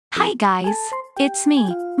Hi guys, it's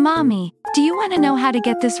me, Mami. Do you want to know how to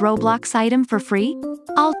get this Roblox item for free?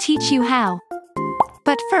 I'll teach you how.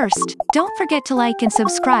 But first, don't forget to like and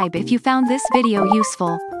subscribe if you found this video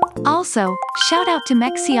useful. Also, shout out to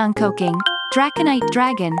Mexion Cooking, Draconite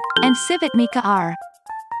Dragon, and Civet Mika R.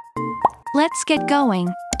 Let's get going.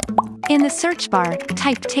 In the search bar,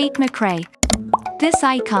 type Tate McRae. This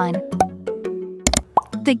icon.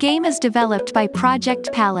 The game is developed by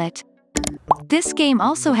Project Palette. This game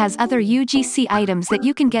also has other UGC items that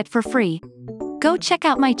you can get for free. Go check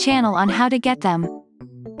out my channel on how to get them.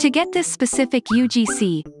 To get this specific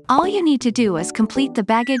UGC, all you need to do is complete the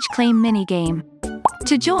baggage claim minigame.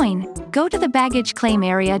 To join, go to the baggage claim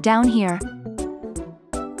area down here.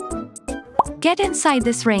 Get inside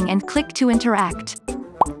this ring and click to interact.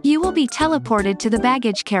 You will be teleported to the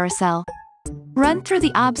baggage carousel. Run through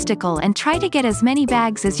the obstacle and try to get as many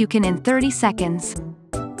bags as you can in 30 seconds.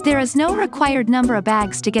 There is no required number of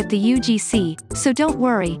bags to get the UGC, so don't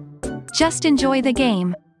worry. Just enjoy the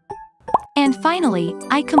game. And finally,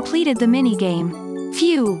 I completed the minigame.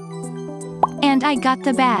 Phew! And I got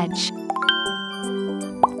the badge.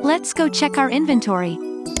 Let's go check our inventory.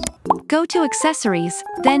 Go to accessories,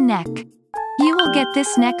 then neck. You will get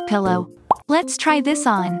this neck pillow. Let's try this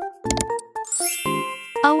on.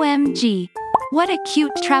 OMG! What a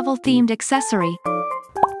cute travel-themed accessory.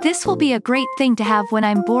 This will be a great thing to have when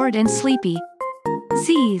I'm bored and sleepy.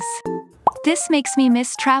 Z's. This makes me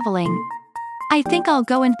miss traveling. I think I'll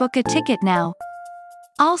go and book a ticket now.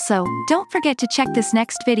 Also, don't forget to check this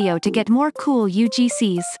next video to get more cool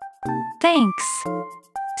UGCs. Thanks.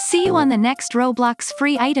 See you on the next Roblox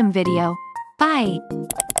free item video. Bye.